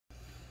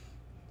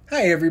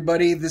Hi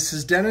everybody, this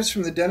is Dennis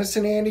from the Dennis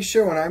and Andy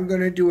Show, and I'm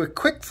going to do a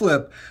quick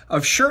flip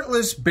of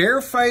Shirtless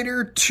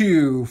Bear-Fighter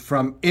 2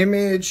 from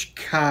Image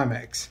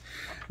Comics.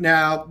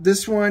 Now,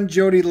 this one,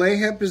 JODY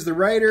LEHEUP is the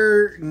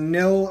writer,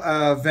 Nil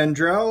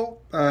Vendrell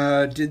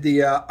did the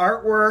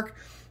artwork.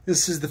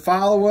 This is the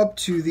follow-up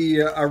to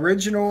the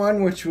original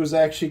one, which was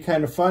actually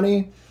kind of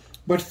funny.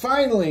 But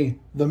finally,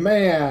 the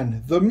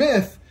man, the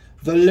myth,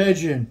 the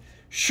legend,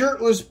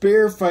 Shirtless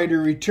Bear-Fighter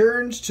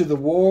returns to the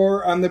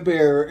war on the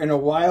bear in a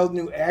wild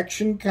new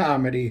action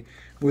comedy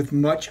with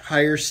much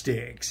higher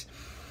stakes.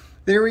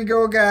 There we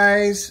go,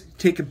 guys.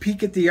 Take a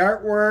peek at the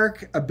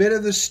artwork, a bit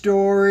of the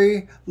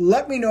story.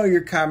 Let me know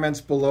your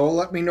comments below.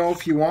 Let me know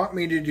if you want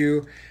me to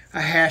do a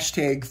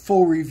hashtag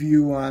full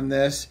review on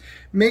this.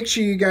 Make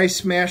sure you guys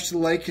smash the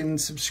like and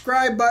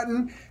subscribe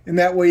button, and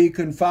that way you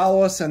can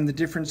follow us on the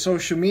different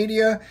social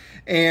media.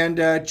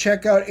 And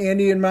check out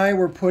Andy and I.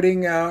 We're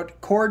putting out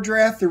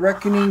Kor-Drath, The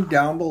Reckoning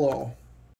down below.